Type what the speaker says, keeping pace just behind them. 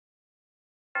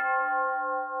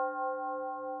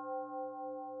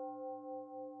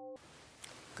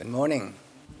Good morning.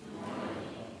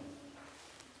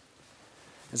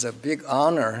 It's a big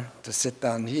honor to sit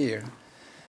down here.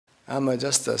 I'm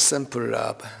just a simple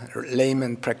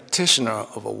layman practitioner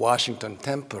of a Washington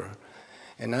temple,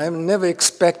 and I've never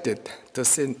expected to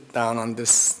sit down on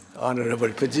this honorable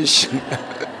position.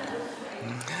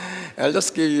 I'll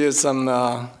just give you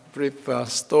some brief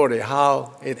story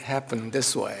how it happened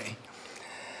this way.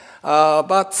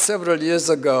 About several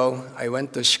years ago, I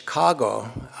went to Chicago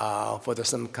for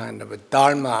some kind of a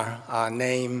Dharma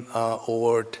name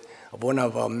award of one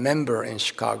of our members in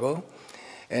Chicago.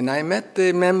 And I met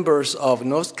the members of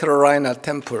North Carolina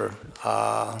Temple,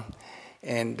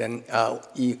 and then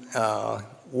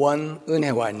one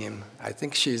Unhewanim. I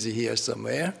think she's here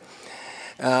somewhere.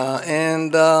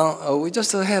 And we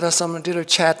just had some little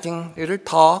chatting, little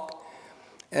talk.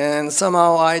 And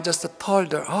somehow I just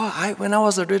told her, when I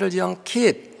was a little young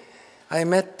kid, I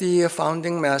met the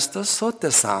founding master,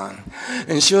 Sotaesan.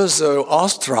 And she was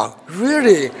awestruck.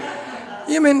 Really?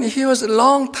 You mean he was a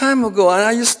long time ago, and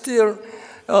are you still...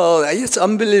 Oh, it's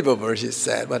unbelievable, she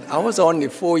said. But I was only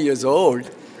 4 years old.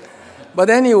 But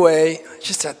anyway,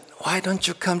 she said, why don't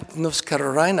you come to North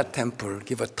Carolina Temple,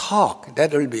 give a talk?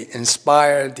 That will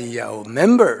inspire the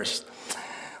members.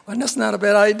 Well, that's not a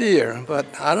bad idea, but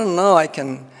I don't know,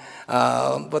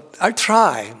 but I'll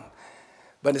try.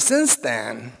 But since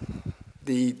then,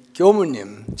 the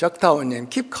Gyomunim, Jaktawanim,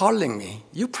 keep calling me.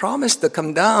 You promised to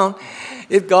come down.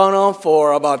 It's gone on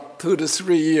for about 2 to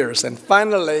 3 years, and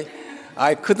finally,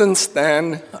 I couldn't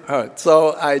stand her,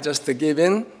 so I just gave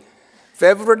in.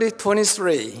 February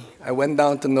 23, I went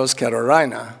down to North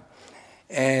Carolina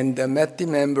and met the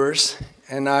members,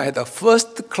 and I had a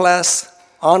first-class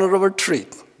honorable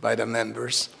treat by the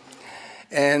members.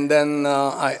 And then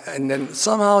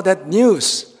somehow that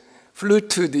news flew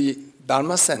to the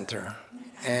Dharma Center.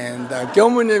 And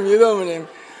Gyomunim, Yudomunim,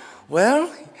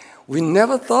 well, we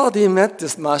never thought he met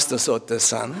this Master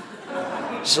Sotaesan.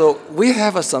 So we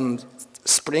have some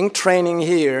spring training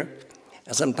here,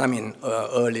 sometime in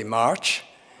early March.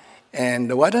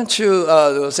 And why don't you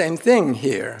do the same thing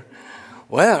here?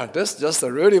 Well, this just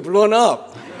really blown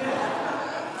up.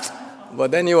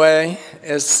 But anyway,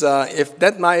 if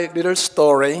that's my little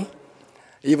story,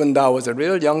 even though I was a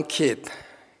real young kid,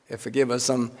 if I give us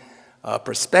some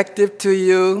perspective to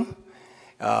you,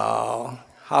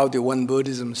 how the Won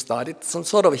Buddhism started, some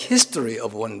sort of history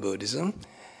of Won Buddhism.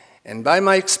 And by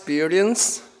my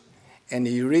experience, and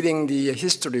reading the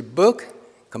history book,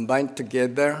 combined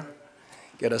together,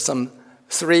 get some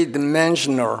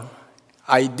three-dimensional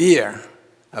idea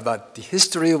about the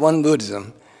history of Won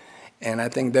Buddhism. And I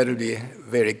think that will be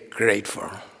very grateful.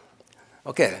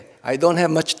 Okay, I don't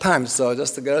have much time, so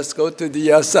let's go to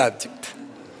the subject.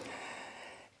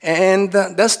 And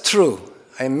that's true.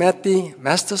 I met the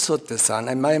Master Sotaesan,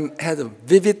 and I had a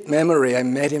vivid memory. I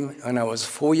met him when I was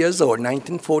 4 years old,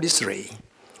 1943.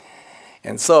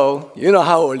 And so, you know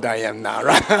how old I am now,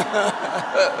 right?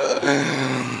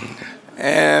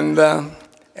 and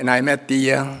I met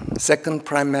the second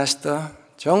Prime Master,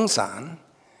 Jongsan.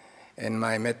 And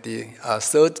I met the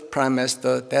third Prime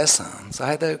Minister, Daesan. So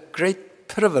I had a great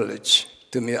privilege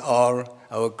to meet all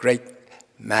our great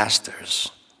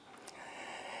masters.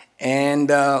 And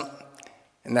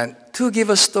then to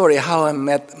give a story how I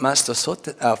met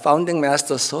founding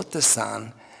Master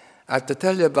Sotaesan, I have to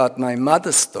tell you about my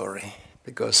mother's story.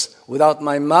 Because without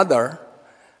my mother,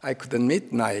 I couldn't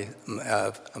meet my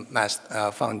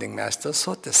founding Master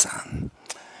Sotaesan.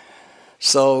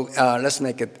 So let's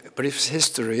make a brief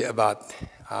history about,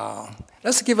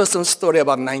 let's give us some story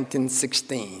about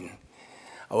 1916.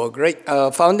 Our great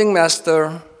founding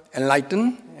master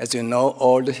enlightened, as you know,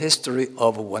 all the history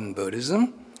of Won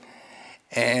Buddhism.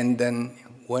 And then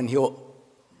when he,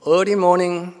 early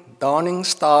morning, dawning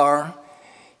star,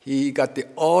 he got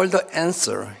all the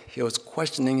answer. He was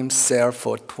questioning himself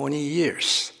for 20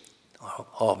 years.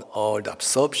 All the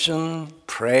absorption,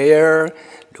 prayer,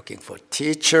 looking for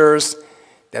teachers,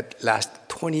 that lasted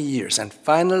 20 years. And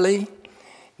finally,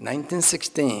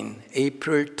 1916,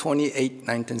 April 28,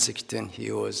 1916,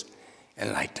 he was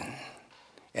enlightened.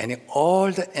 And all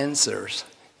the answers,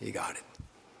 he got it.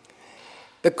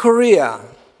 The Korea,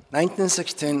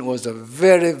 1916, was a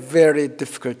very, very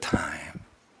difficult time.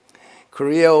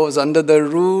 Korea was under the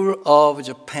rule of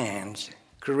Japan.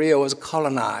 Korea was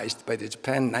colonized by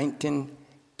Japan in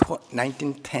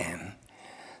 1910.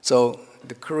 So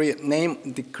the Korean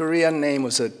name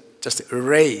was just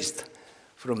erased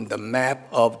from the map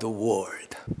of the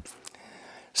world.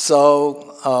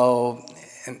 So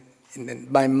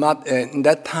in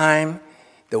that time,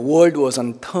 the world was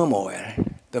in turmoil.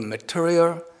 The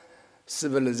material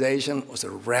civilization was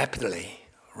rapidly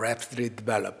rapidly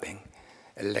developing.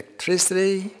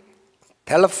 Electricity,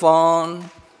 telephone,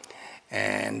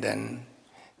 and then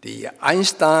the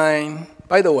Einstein.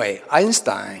 By the way,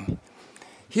 Einstein,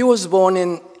 he was born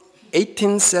in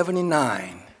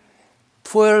 1879,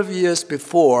 12 years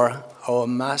before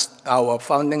our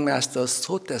founding master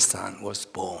Sotaesan was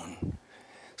born.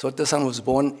 Sotaesan was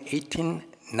born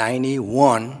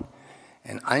 1891,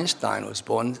 and Einstein was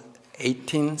born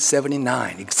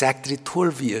 1879, exactly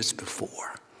 12 years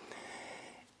before.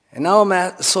 And our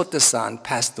Sotaesan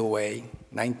passed away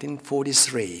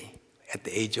 1943 at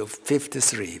the age of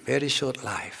 53, very short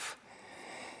life.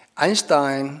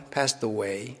 Einstein passed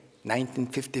away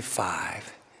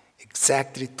 1955,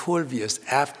 exactly 12 years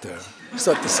after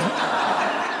Sotaesan.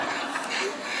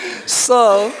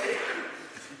 So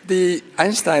the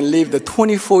Einstein lived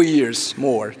 24 years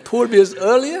more, 12 years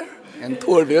earlier and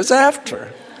 12 years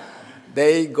after.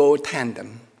 They go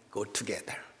tandem, go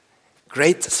together.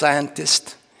 Great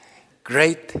scientist,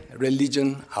 great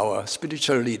religion, our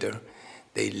spiritual leader,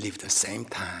 they live the same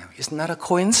time. It's not a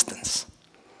coincidence.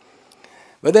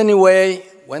 But anyway,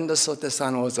 when the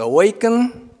Sotaesan was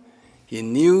awakened, he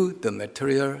knew the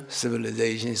material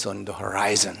civilization is on the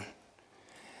horizon.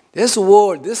 This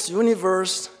world, this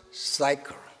universe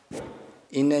cycle,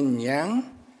 yin and yang,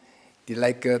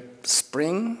 like a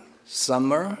spring,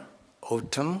 summer,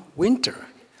 autumn, winter.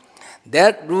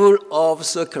 That rule of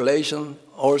circulation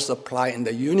also applies in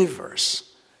the universe.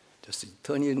 Just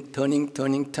turning.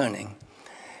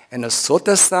 And the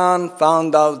Sotaesan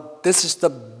found out this is the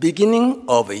beginning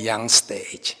of a young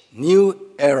stage. New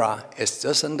era is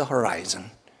just on the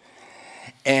horizon.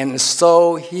 And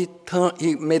so he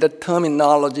made a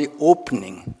terminology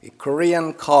opening. The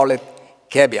Korean call it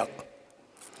Gaebyeok.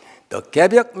 The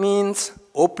Gaebyeok means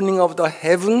opening of the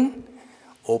heaven,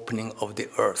 opening of the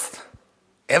earth.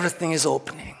 Everything is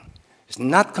opening. It's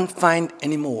not confined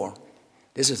anymore.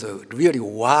 This is a really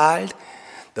wild.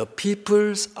 The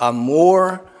peoples are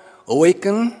more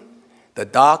awakened. The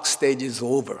dark stage is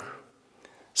over.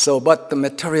 So, but the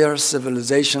material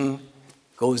civilization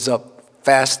goes up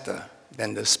faster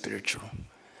than the spiritual.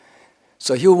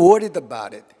 So he worried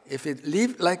about it. If it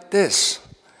lived like this,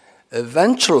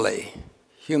 eventually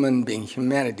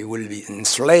humanity will be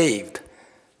enslaved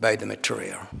by the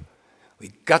material.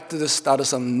 We got to start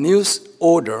some new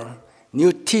order,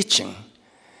 new teaching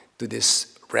to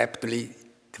this rapidly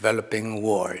developing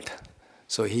world.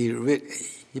 So he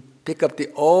picked up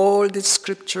all the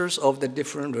scriptures of the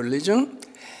different religion,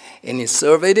 and he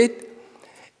surveyed it,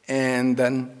 and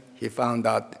then he found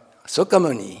out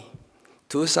Sakyamuni,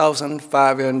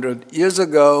 2,500 years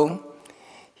ago,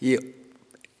 he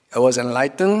was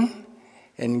enlightened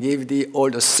and gave all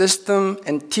the system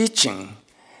and teaching,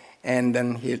 and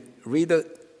then he read the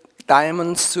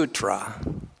Diamond Sutra,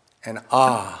 and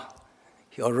all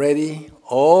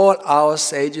our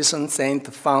sages and saints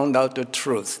found out the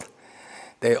truth.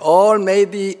 They all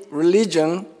made the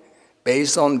religion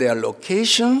based on their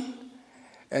location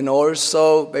and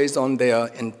also based on their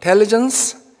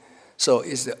intelligence. So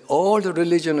all the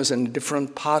religions in a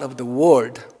different part of the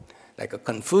world, like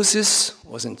Confucius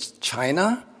was in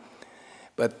China,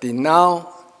 but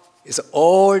now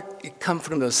it comes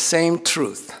from the same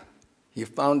truth. He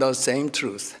found out same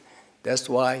truth. That's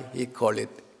why he called it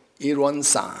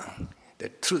Ironsang, the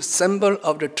truth, symbol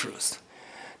of the truth.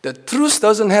 The truth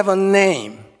doesn't have a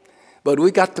name, but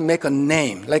we got to make a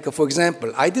name. Like, for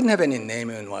example, I didn't have any name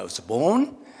when I was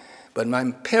born, but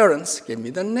my parents gave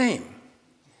me the name.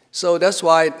 So that's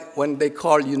why when they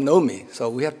call, you know me. So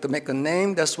we have to make a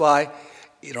name. That's why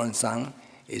Ironsang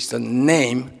is the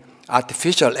name,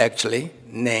 artificial actually,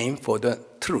 name for the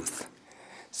truth.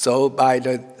 So by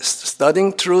the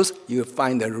studying truth, you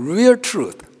find the real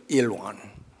truth, Ilwan.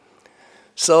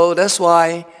 So that's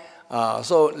why,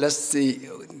 so let's see,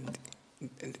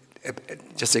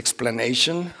 just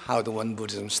explanation how the Won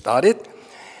Buddhism started.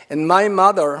 And my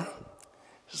mother,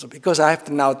 so because I have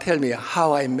to now tell me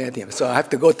how I met him, so I have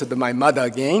to go to my mother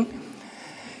again.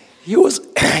 He was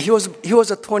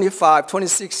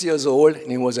 26 years old,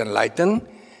 and he was enlightened.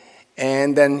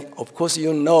 And then, of course,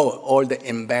 you know all the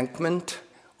embankment,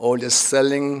 all the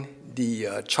selling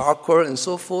the charcoal and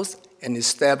so forth, and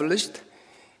established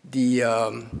the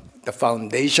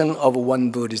foundation of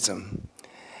Won Buddhism.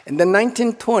 And then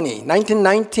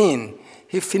 1919,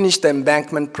 he finished the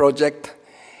embankment project,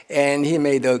 and he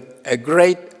made a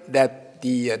great that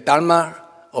the Dharma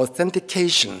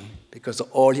authentication, because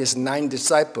of all his 9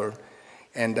 disciples,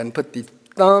 and then put the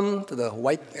thumb to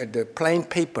the plain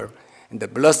paper, and the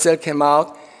blood cell came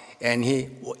out, and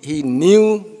he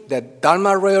knew that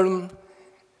Dharma realm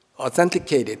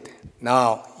authenticated.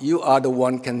 Now you are the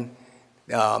one can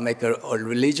make a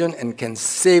religion and can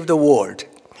save the world.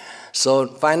 So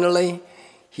finally,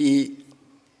 he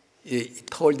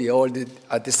told all the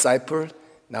disciple,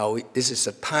 now this is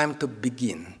the time to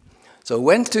begin. So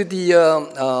went to the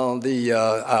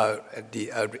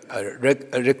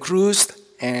recluse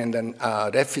and then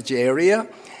refugee area,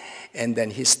 and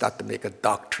then he started to make a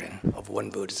doctrine of one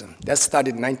Buddhism. That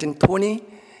started in 1920,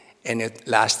 and it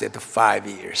lasted 5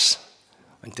 years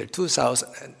until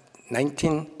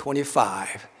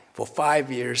 1925. For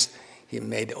 5 years, he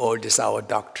made all this our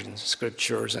doctrines,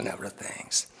 scriptures, and everything.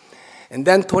 And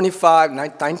then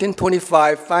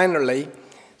 1925, finally,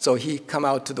 so he come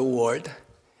out to the world,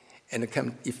 and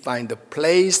he find a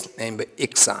place named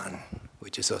Iksan,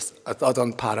 which is a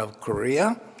southern part of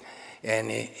Korea,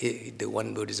 and the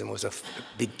one Buddhism was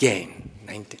began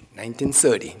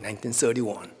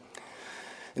 1931.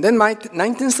 And then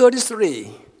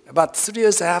 1933, about 3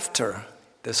 years after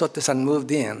the Sotaesan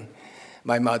moved in,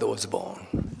 my mother was born.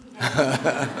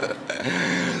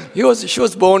 She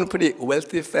was born in a pretty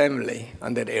wealthy family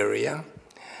in that area,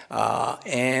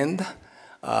 and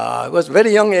it was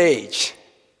very young age.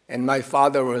 And my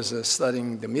father was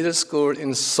studying the middle school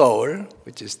in Seoul,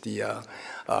 which is the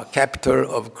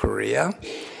capital of Korea.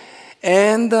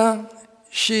 And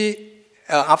she,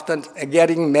 after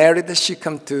getting married, she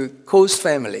come to Ko's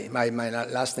family. My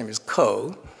last name is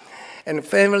Ko. And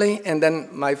family, and then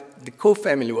the Ko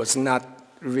family was not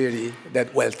really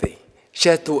that wealthy. She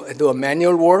had to do a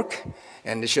manual work,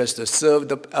 and she has to serve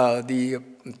the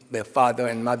father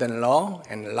and mother-in-law,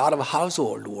 and a lot of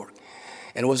household work.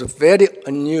 And it was very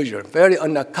unusual, very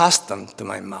unaccustomed to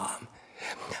my mom.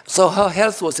 So her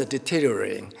health was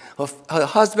deteriorating. Her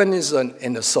husband is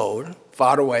in the Seoul,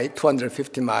 far away,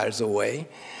 250 miles away,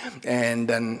 and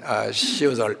then she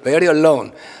was very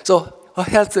alone. So her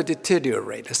health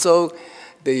deteriorated. So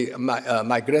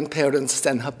my grandparents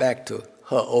sent her back to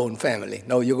her own family.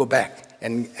 No, you go back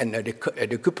and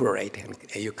recuperate, and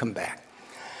you come back.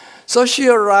 So she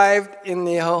arrived in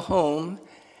her home,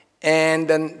 and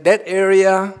then that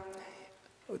area,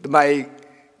 my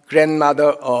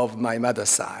grandmother of my mother's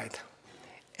side,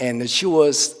 and she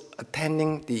was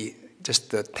attending the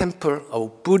temple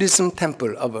of Buddhism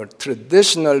temple of a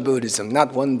traditional Buddhism,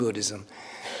 not one Buddhism.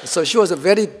 So she was a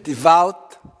very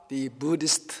devout, the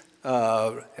Buddhist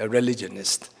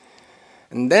religionist.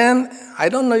 And then, I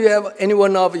don't know if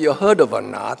anyone of you heard of or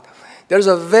not, there's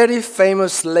a very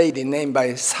famous lady named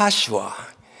by Sashwa.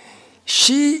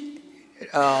 She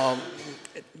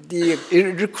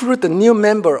recruited a new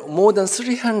member, more than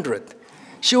 300.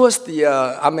 She was the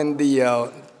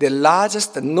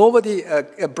largest, nobody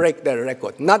break that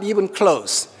record, not even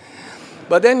close.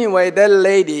 But anyway, that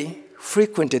lady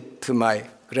frequented to my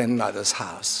grandmother's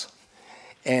house.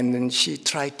 And then she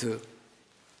tried to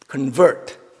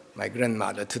convert my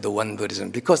grandmother to the one Buddhism,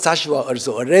 because Sashwa was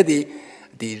already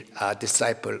the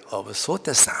disciple of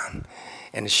Sotaesan.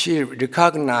 And she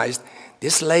recognized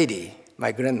this lady,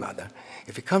 my grandmother,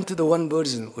 if you come to the one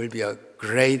Buddhism, will be a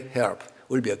great help,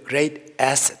 will be a great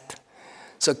asset.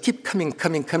 So keep coming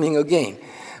again.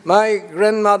 My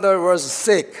grandmother was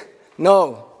sick.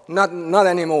 No, not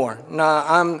anymore. Now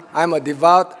I'm a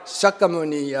devout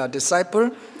Shakyamuni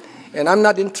disciple, and I'm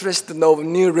not interested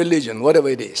in new religion, whatever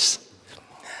it is.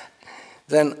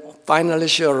 Then finally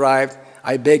she arrived.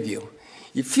 I beg you,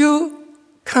 if you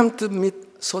come to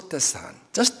meet Sotaesan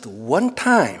just one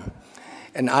time,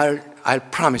 and I'll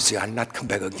promise you I'll not come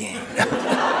back again.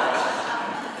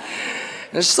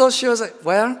 And so she was like,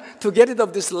 well, to get rid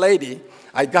of this lady,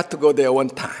 I got to go there one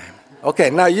time. Okay,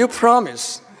 now you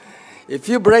promise. If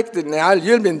you break the nail,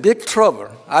 you'll be in big trouble.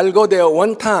 I'll go there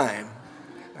one time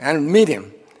and meet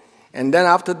him. And then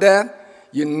after that,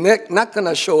 you're not going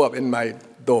to show up in my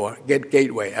door,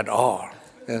 gateway at all.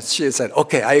 And she said,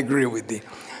 okay, I agree with you.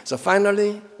 So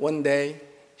finally, one day,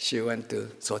 she went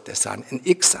to Sotaesan in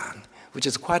Iksan, which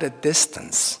is quite a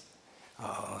distance.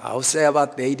 I would say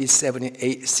about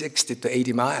 60 to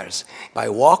 80 miles by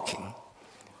walking.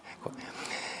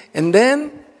 And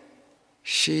then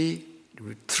she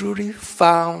truly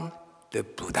found the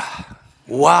Buddha.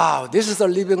 Wow, this is a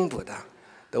living Buddha.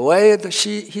 The way that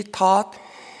he taught,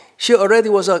 she already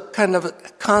was a kind of a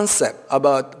concept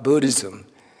about Buddhism.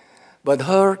 But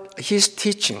his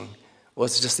teaching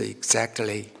was just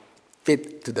exactly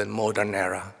fit to the modern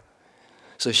era.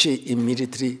 So she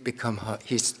immediately became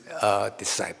his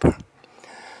disciple.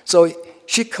 So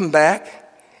she come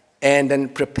back and then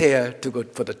prepare to go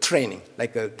for the training,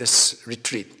 like this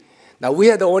retreat. Now we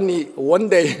had only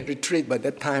one-day retreat, but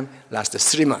that time lasted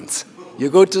 3 months. You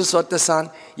go to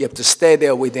Sotaesan, you have to stay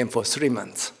there with him for 3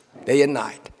 months, day and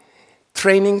night.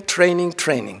 Training.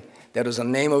 That was the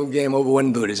name of the game of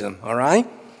Won Buddhism, all right?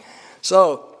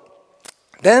 So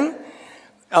then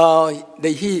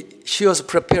she was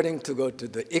preparing to go to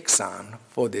the Iksan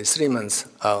for the 3 months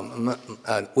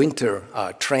winter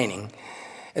training.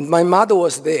 And my mother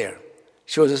was there.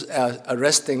 She was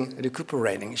resting,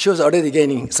 recuperating. She was already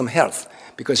gaining some health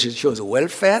because she was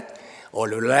well-fed, all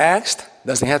relaxed,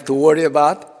 doesn't have to worry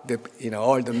about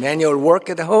all the manual work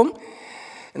at home.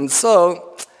 And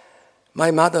so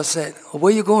my mother said,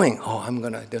 where are you going? Oh,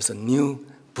 there's a new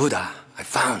Buddha I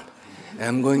found. And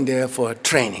I'm going there for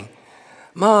training.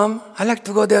 Mom, I like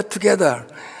to go there together.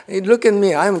 Look at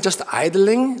me, I'm just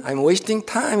idling. I'm wasting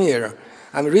time here.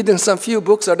 I'm reading some few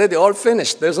books already, all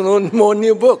finished. There's no more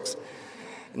new books.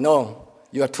 No,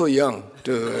 you are too young.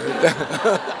 Too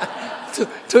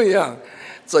young.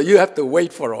 So you have to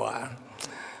wait for a while.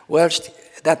 Well, at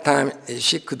that time,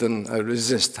 she couldn't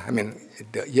resist. I mean,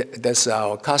 that's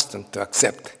our custom to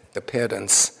accept the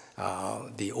parents'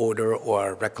 the order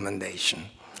or recommendation.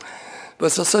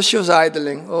 But so she was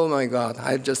idling. Oh my God,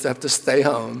 I just have to stay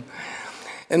home.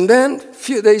 And then a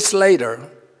few days later,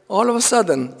 all of a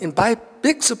sudden, by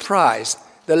big surprise,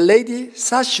 the lady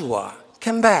Sashua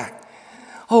came back.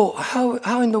 Oh,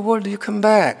 how in the world do you come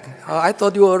back? I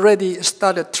thought you already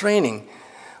started training.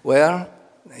 Well,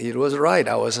 it was right.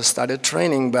 I was started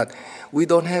training, but we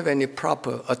don't have any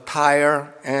proper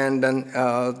attire and then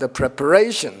the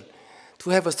preparation. To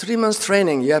have a 3 months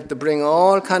training, you have to bring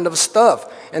all kind of stuff,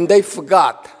 and they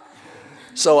forgot.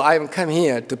 So I come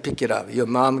here to pick it up. Your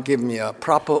mom gave me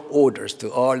proper orders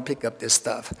to all pick up this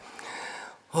stuff.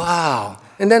 Wow.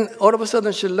 And then all of a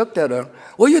sudden she looked at her.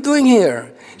 What are you doing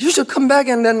here? You should come back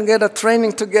and then get a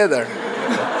training together.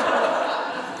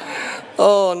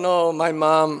 Oh no, my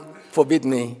mom forbid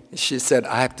me. She said,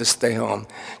 I have to stay home.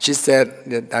 She said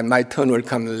that my turn will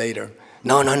come later.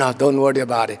 No, don't worry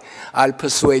about it. I'll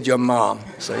persuade your mom.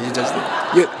 So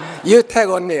you tag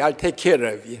on me, I'll take care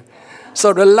of you.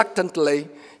 So reluctantly,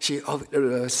 she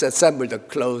assembled the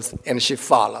clothes and she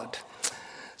followed.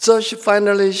 So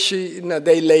a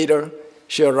day later,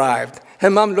 she arrived. Her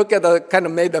mom looked at her, kind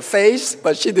of made a face,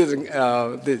 but she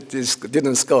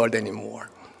didn't scold anymore.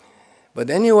 But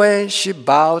anyway, she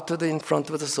bowed in front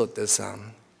of the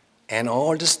Sotasan, and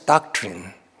all this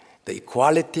doctrine, the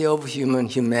equality of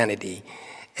humanity,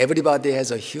 everybody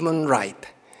has a human right,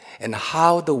 and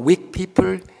how the weak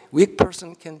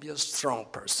person can be a strong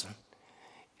person.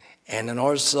 And then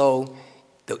also,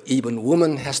 even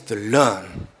woman has to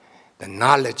learn. The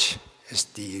knowledge is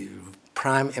the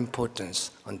prime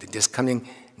importance on this coming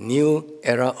new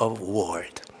era of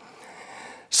world.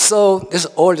 So this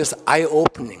all this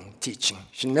eye-opening teaching.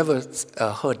 She never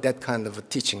heard that kind of a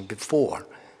teaching before.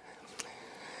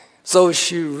 So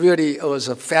she really was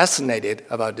fascinated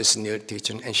about this new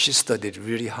teaching, and she studied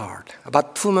really hard.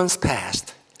 About 2 months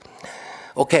passed.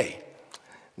 Okay,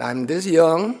 now I'm this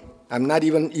young. I'm not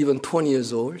even 20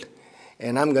 years old.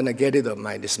 And I'm going to get rid of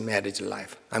this marriage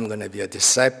life. I'm going to be a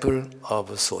disciple of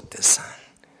Sotasan.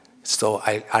 So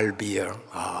I'll be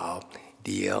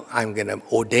I'm going to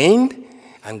ordained.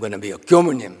 I'm going to be a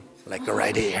Gyomunim, like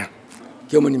right here.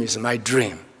 Gyomunim is my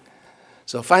dream.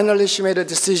 So finally she made a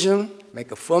decision,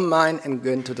 make a firm mind, and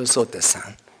go into the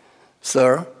Sotasan.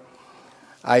 Sir,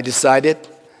 I decided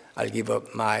I'll give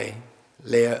up my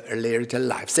later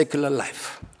life, secular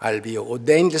life. I'll be an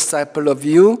ordained disciple of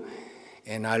you,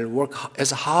 and I'll work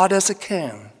as hard as I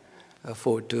can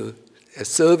to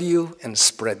serve you and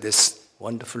spread this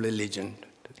wonderful religion.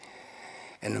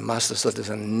 And the Master Sota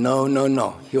said,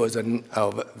 no. He was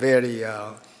very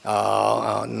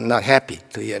not happy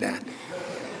to hear that.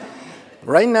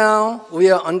 Right now,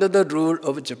 we are under the rule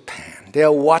of Japan. They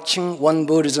are watching Won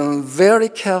Buddhism very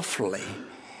carefully.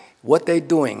 What they're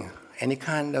doing, any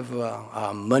kind of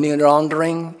money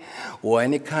laundering, or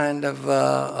any kind of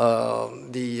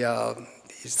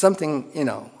something,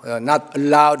 not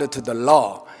allowed to the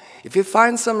law. If you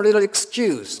find some little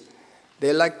excuse,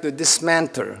 they like to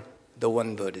dismantle the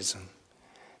Won Buddhism.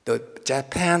 The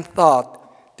Japan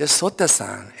thought the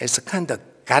Sotasan is a kind of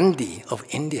Gandhi of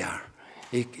India.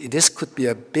 This could be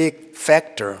a big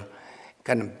factor,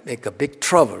 kind of make a big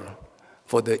trouble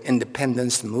for the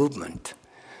independence movement.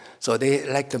 So they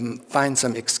like to find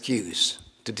some excuse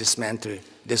to dismantle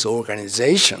this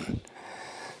organization.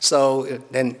 So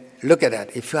then look at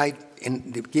that. If I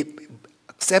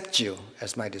accept you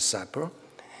as my disciple,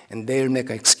 and they'll make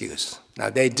an excuse. Now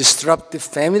they disrupt the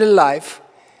family life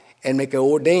and make an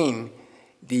ordain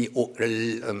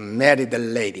marry the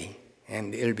lady.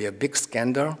 And it'll be a big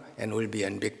scandal, and we'll be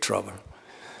in big trouble.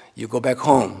 You go back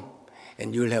home,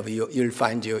 and you'll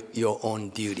find your own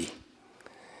duty.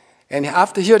 And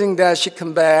after hearing that, she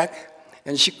come back,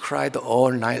 And she cried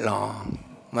all night long.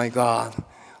 My God,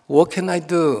 what can I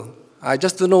do? I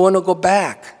just don't want to go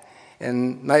back.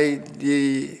 And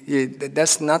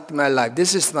that's not my life.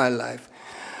 This is my life.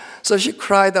 So she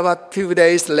cried about a few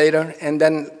days later, and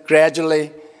then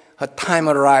gradually her time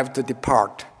arrived to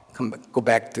depart, go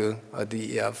back to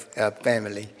the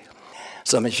family.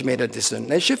 So she made a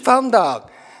decision. And she found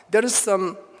out there is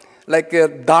some, like a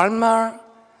Dharma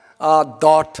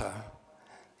daughter.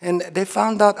 And they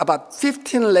found out about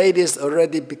 15 ladies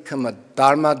already become a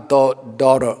Dharma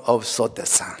daughter of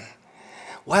Sotaesan.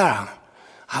 Well,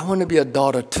 I want to be a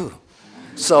daughter too.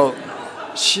 So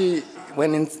she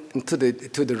went into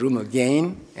the room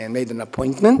again and made an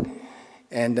appointment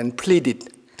and then pleaded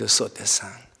to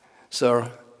Sotaesan.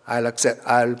 Sir,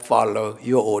 I'll follow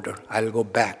your order. I'll go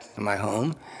back to my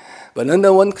home. But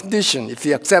under one condition, if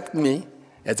you accept me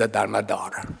as a Dharma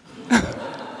daughter.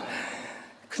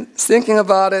 Thinking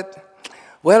about it,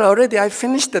 well, already I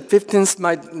finished the 15th,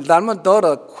 my Dharma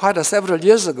daughter, quite several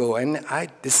years ago, and I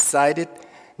decided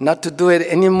not to do it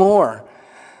anymore.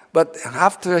 But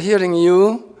after hearing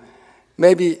you,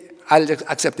 maybe I'll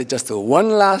accept it just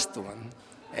one last one.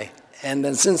 And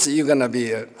then since you're going to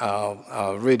be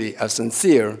really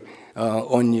sincere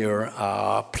on your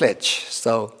pledge,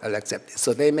 so I'll accept it.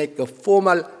 So they make a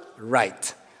formal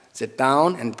rite. Sit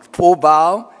down and full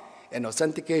bow and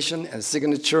authentication and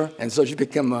signature, and so she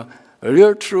became a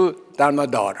real true Dharma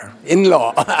daughter,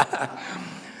 in-law.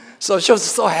 So she was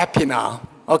so happy now.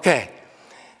 Okay.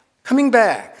 Coming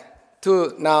back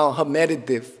to now her married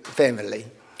family,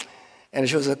 and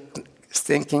she was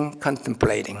thinking,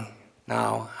 contemplating.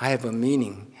 Now I have a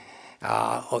meaning.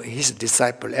 His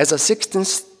disciple, as a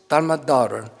 16th Dharma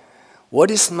daughter,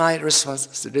 what is my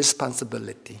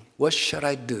responsibility? What should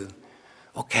I do?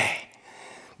 Okay,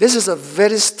 this is a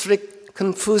very strict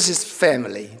Confucius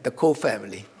family, the Ko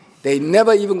family. They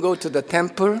never even go to the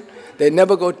temple. They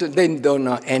don't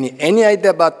know any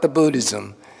idea about the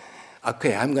Buddhism.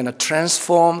 Okay, I'm going to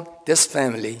transform this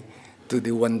family to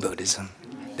the one Buddhism.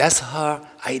 That's her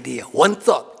idea. One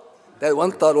thought. That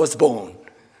one thought was born.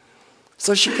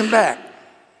 So she came back.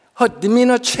 Her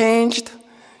demeanor changed.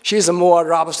 She's more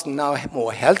robust now,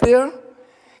 more healthier.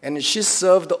 And she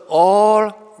served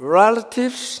all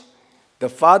relatives, the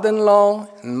father-in-law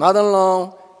and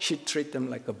mother-in-law. She treated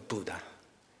them like a Buddha.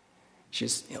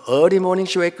 Early morning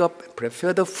she wake up,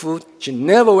 prepare the food. She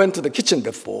never went to the kitchen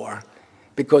before,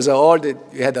 because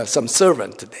you had some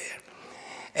servant there.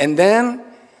 And then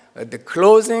the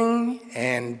clothing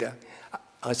and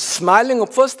smiling,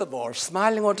 first of all,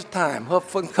 smiling all the time. Her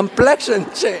complexion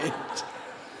changed.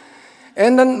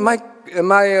 And then my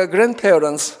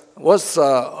grandparents was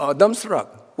dumbstruck.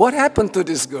 What happened to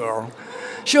this girl?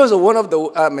 She was one of the,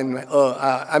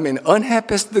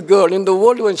 unhappiest girl in the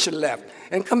world when she left.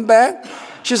 And come back,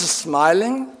 she's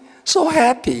smiling, so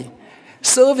happy,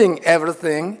 serving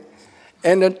everything,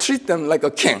 and then treat them like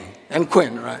a king and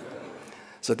queen, right?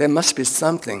 So there must be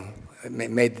something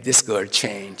that made this girl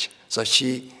change. So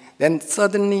then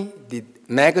suddenly the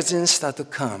magazines start to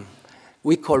come.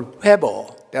 We call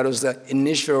Weibo. That was the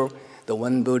initial, the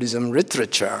One Buddhism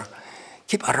literature.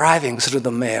 Keep arriving through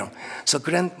the mail. So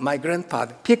my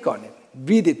grandfather pick on it,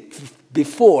 read it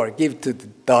before, give it to the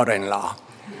daughter-in-law.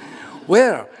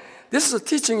 Well, this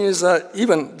teaching is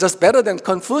even just better than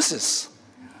Confucius.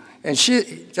 And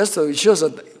she was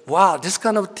wow, this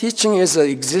kind of teaching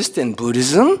exists in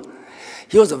Buddhism.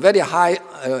 He was a very high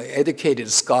educated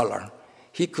scholar.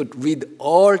 He could read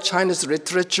all Chinese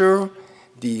literature,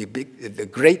 the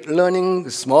great learning,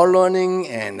 the small learning,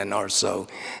 and then also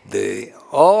he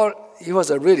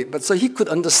was so he could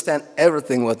understand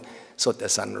everything what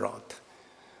Sotaesan wrote.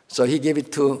 So he gave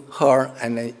it to her,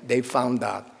 and they found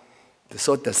out the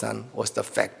Sotaesan was the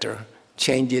factor,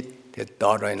 changed it to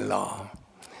daughter-in-law.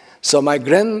 So my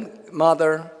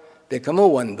grandmother became a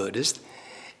one Buddhist.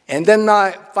 And then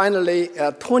finally,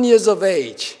 20 years of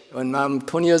age, when I'm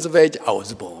 20 years of age, I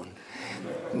was born.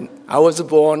 I was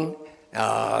born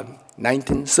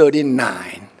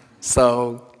 1939.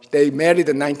 So they married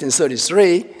in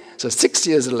 1933. So 6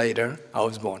 years later, I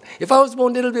was born. If I was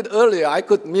born a little bit earlier, I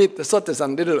could meet the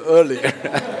Sotaesan a little earlier.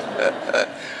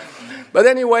 But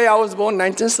anyway, I was born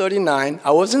 1939.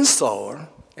 I was in Seoul.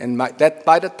 And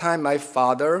by the time my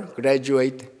father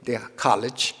graduated the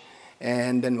college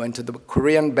and then went to the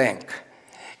Korean bank.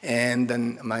 And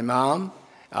then my mom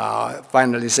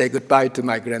finally said goodbye to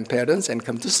my grandparents and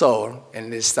come to Seoul,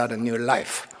 and they started a new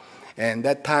life. And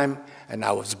that time, and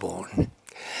I was born.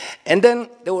 And then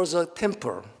there was a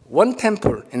temple, one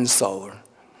temple in Seoul.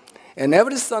 And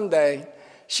every Sunday,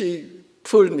 she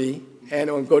pulled me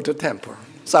and would go to the temple.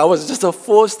 So I was just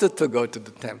forced to go to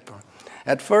the temple.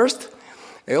 At first,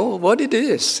 Oh, what it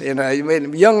is?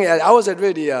 When young, I was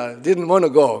already didn't want to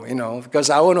go, because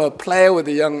I want to play with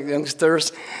the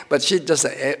youngsters. But she just,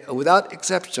 without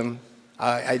exception,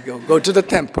 I go to the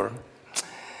temple.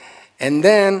 And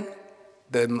then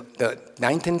the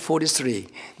 1943,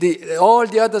 all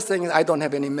the other things I don't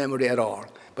have any memory at all.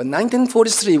 But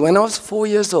 1943, when I was 4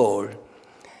 years old,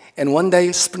 and one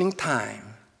day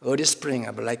springtime, early spring,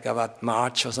 like about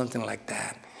March or something like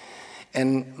that,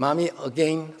 and Mommy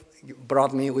again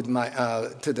brought me with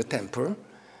to the temple,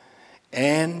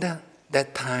 and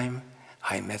that time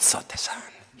I met Sote-san.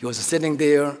 He was sitting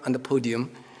there on the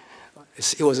podium.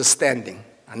 He was standing,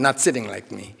 not sitting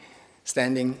like me,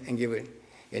 standing and giving.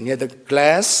 And he had a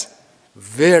glass,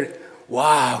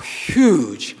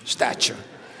 huge statue.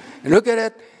 And look at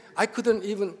it, I couldn't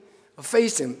even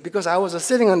face him because I was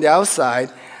sitting on the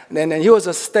outside, and he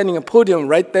was standing on a podium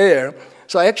right there.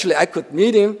 So actually I could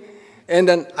meet him, and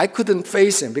then I couldn't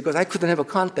face him because I couldn't have a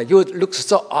contact. He looked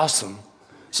so awesome.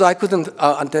 So I couldn't,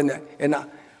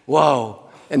 wow.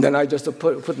 And then I just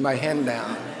put my hand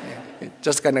down.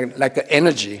 Just kind of like an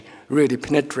energy really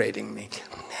penetrating me.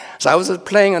 So I was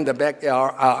playing in the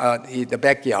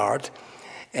backyard,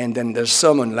 and then the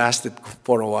sermon lasted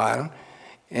for a while,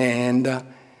 and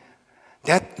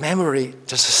that memory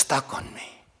just stuck on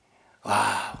me.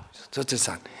 Wow,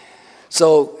 Sote-san.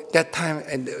 So that time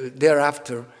and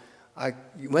thereafter, I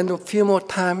went a few more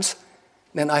times,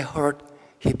 then I heard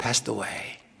he passed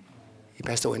away. He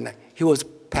passed away. He was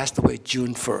passed away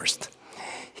June 1st.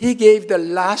 He gave the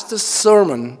last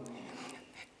sermon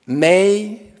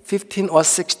May 15 or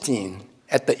 16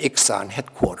 at the Iksan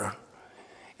headquarters.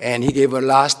 And he gave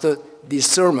this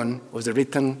sermon was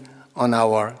written on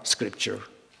our scripture.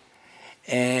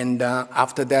 And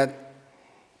after that,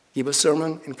 give a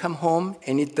sermon and come home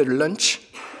and eat the lunch,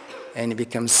 and he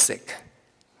became sick.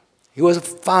 He was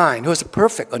fine. He was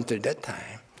perfect until that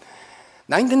time.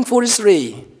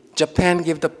 1943, Japan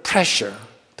gave the pressure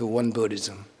to Won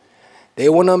Buddhism. They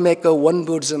want to make a Won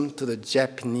Buddhism to the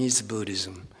Japanese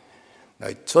Buddhism. Now,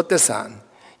 Sote-san,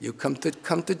 you come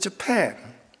to Japan,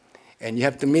 and you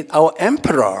have to meet our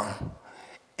emperor,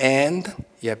 and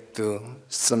you have to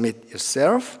submit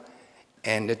yourself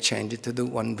and change it to the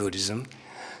Won Buddhism.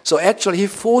 So actually, he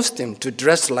forced him to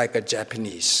dress like a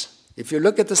Japanese. If you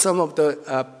look at some of the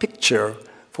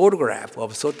photograph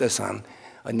of Sote-san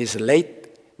in his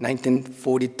late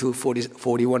 1942,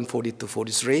 41, 42,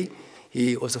 43,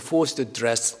 he was forced to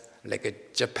dress like a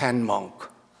Japan monk.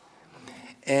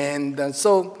 And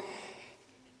so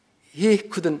he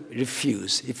couldn't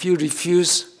refuse. If you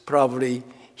refuse, probably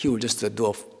he will just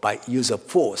do by use of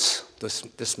force to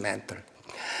dismantle.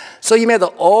 So he made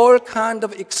all kind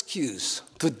of excuse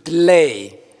to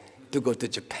delay to go to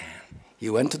Japan. He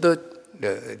went to the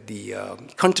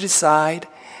countryside,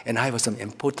 and I have some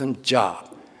important job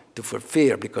to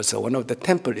fulfill because one of the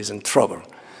temple is in trouble.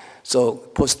 So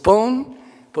postpone.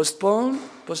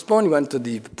 He went to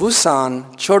the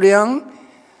Busan, Choryang,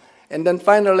 and then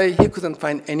finally he couldn't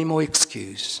find any more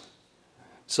excuse.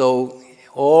 So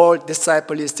all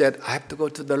disciples said, I have to go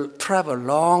to travel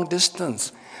long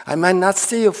distance. I might not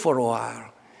see you for a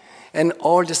while. And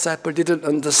all disciples didn't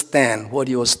understand what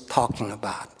he was talking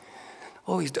about.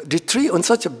 Oh, retreat on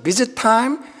such a busy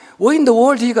time? Where in the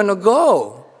world are you going to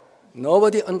go?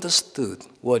 Nobody understood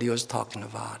what he was talking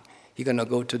about. He's going to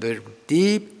go to the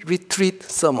deep retreat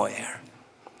somewhere.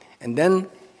 And then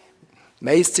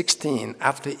May 16,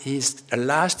 after his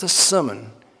last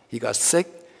sermon, he got sick,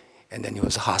 and then he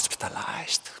was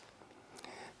hospitalized.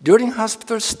 During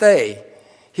hospital stay,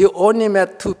 he only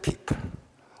met two people.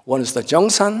 One is the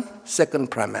Jongsan, second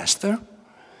prime master,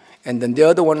 and then the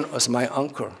other one was my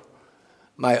uncle.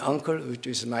 My uncle, which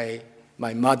is my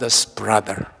mother's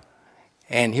brother.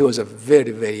 And he was a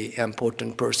very, very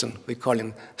important person. We call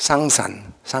him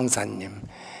Sangsan-nim.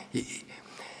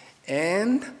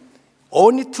 And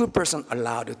only two persons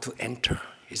allowed to enter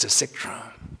his sick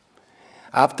room.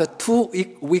 After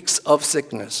 2 weeks of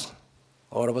sickness,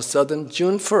 all of a sudden,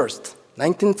 June 1st,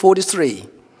 1943,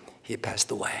 he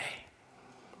passed away.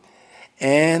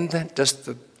 And just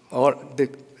all the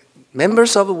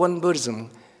members of Won Buddhism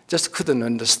just couldn't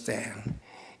understand.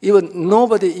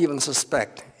 Nobody even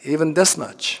suspect, even this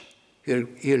much,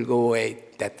 he'll go away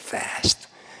that fast.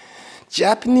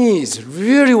 Japanese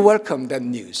really welcomed that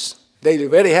news. They were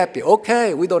very happy.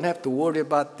 Okay, we don't have to worry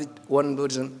about the Won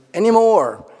Buddhism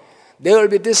anymore. They will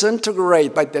be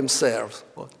disintegrated by themselves.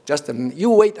 Just you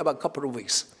wait about a couple of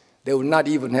weeks. They will not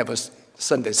even have a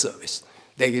Sunday service.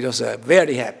 They just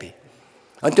very happy.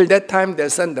 Until that time, they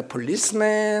sent the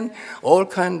policemen, all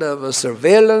kind of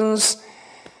surveillance,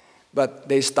 but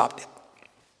they stopped it.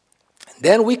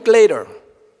 Then a week later,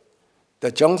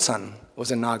 the Jongsan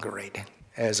was inaugurated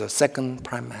as a second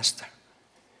prime minister.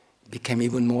 Became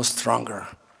even more stronger.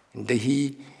 And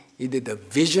he did a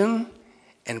vision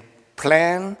and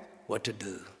plan what to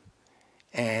do.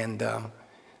 And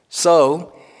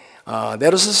so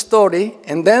there was a story.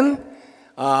 And then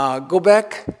go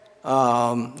back,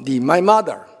 my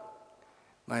mother.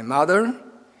 My mother,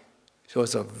 she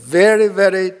was a very,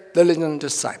 very diligent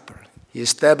disciple. He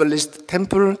established a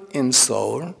temple in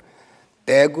Seoul,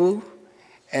 Daegu,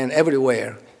 and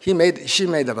everywhere. She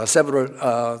made about several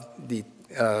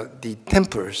the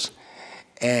temples,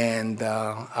 and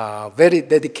very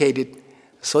dedicated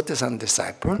Sotaesan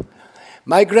disciple.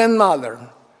 My grandmother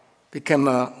became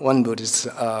one Buddhist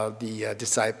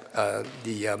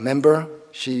member.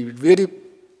 She really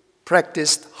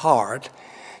practiced hard.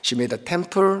 She made a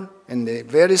temple in a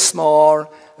very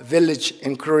small village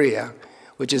in Korea,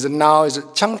 which is now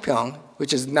Changpyeong,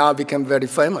 which has now become very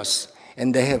famous.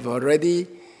 And they have already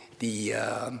the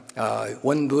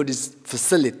one Buddhist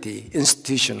facility,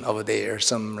 institution over there,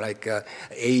 some like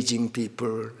aging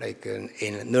people, like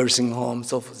in a nursing home,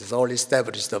 so forth. It's all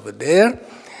established over there.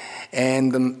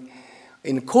 And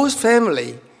in Ko's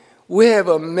family, we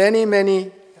have many,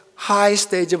 many high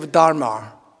stage of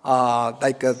Dharma,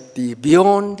 like the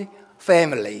beyond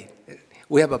family.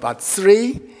 We have about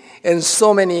 3, and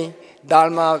so many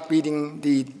Dharma beating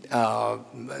the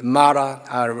Mara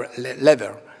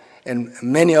level, and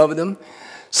many of them.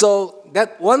 So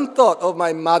that one thought of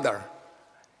my mother,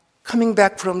 coming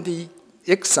back from the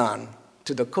Iksan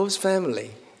to the Ko's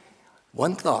family,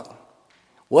 one thought,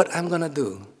 what I'm going to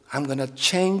do? I'm going to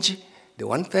change the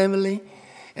one family,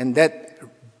 and that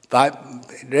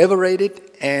reverberated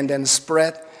and then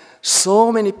spread.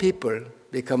 So many people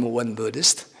become one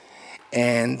Buddhist,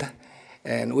 and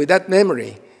with that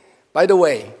memory. By the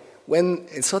way, when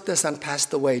Sotaesan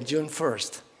passed away June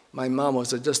 1st, my mom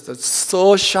was just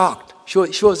so shocked.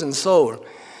 She was in Seoul.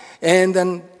 And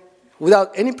then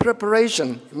without any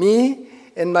preparation, me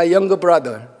and my younger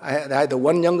brother, I had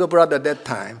one younger brother at that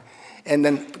time, and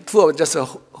then 2 of us just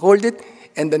hold it,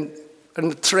 and then on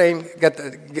the train, get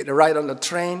a ride on the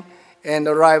train, and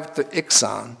arrive to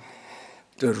Iksan,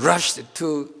 to rush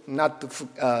to not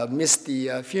to miss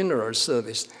the funeral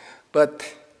service, but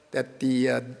that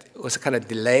was kind of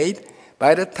delayed.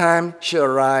 By the time she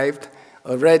arrived,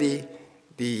 already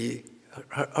the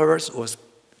hearse was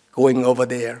going over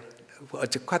there,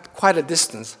 quite a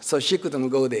distance, so she couldn't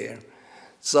go there.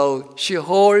 So she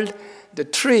held the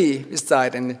tree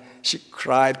beside, and she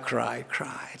cried.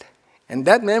 And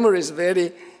that memory is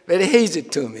very, very hazy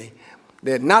to me.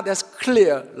 They're not as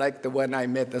clear like the one I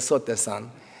met the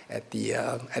Sotaesan at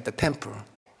the temple.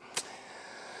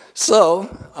 So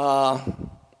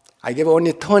I gave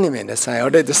only 20 minutes. I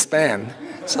already spent.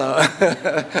 So,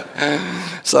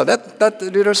 so that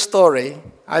little story.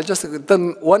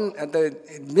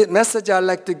 The message I'd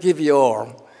like to give you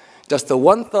all. Just the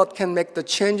one thought can make the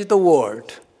change the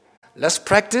world. Let's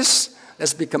practice.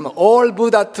 Let's become all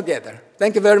Buddha together.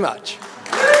 Thank you very much.